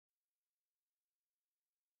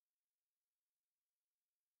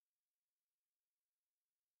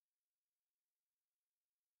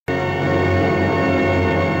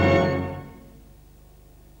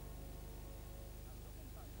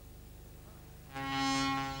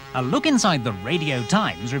A look inside the Radio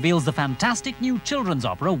Times reveals the fantastic new children's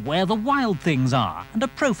opera Where the Wild Things Are, and a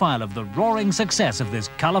profile of the roaring success of this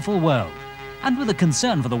colourful world. And with a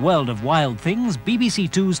concern for the world of wild things,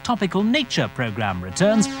 BBC Two's topical nature programme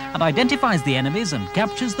returns and identifies the enemies and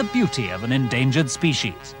captures the beauty of an endangered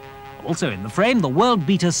species. Also in the frame, the world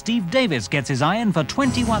beater Steve Davis gets his eye in for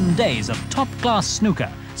 21 days of top-class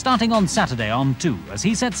snooker, starting on Saturday on 2, as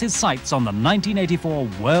he sets his sights on the 1984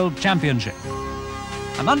 World Championship.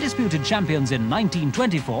 And undisputed champions in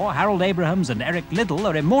 1924, Harold Abrahams and Eric Liddell,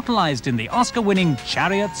 are immortalised in the Oscar-winning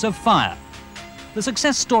Chariots of Fire. The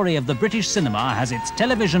success story of the British cinema has its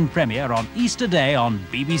television premiere on Easter Day on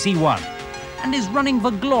BBC1 and is running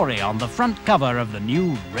for glory on the front cover of the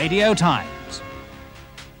new Radio Times.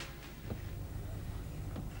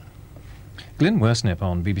 Glyn Worsnip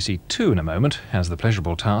on BBC Two in a moment has the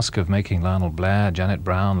pleasurable task of making Lionel Blair, Janet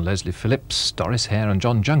Brown, Leslie Phillips, Doris Hare and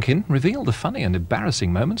John Junkin reveal the funny and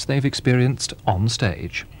embarrassing moments they've experienced on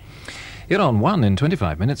stage. Here on 1 in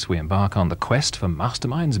 25 minutes, we embark on the quest for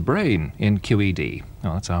Mastermind's brain in Q.E.D.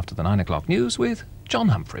 Well, that's after the 9 o'clock news with John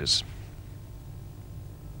Humphrys.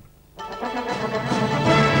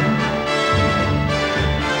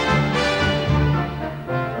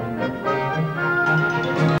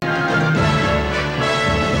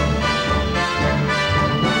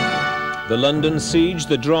 The London siege,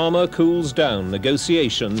 the drama cools down,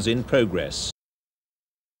 negotiations in progress.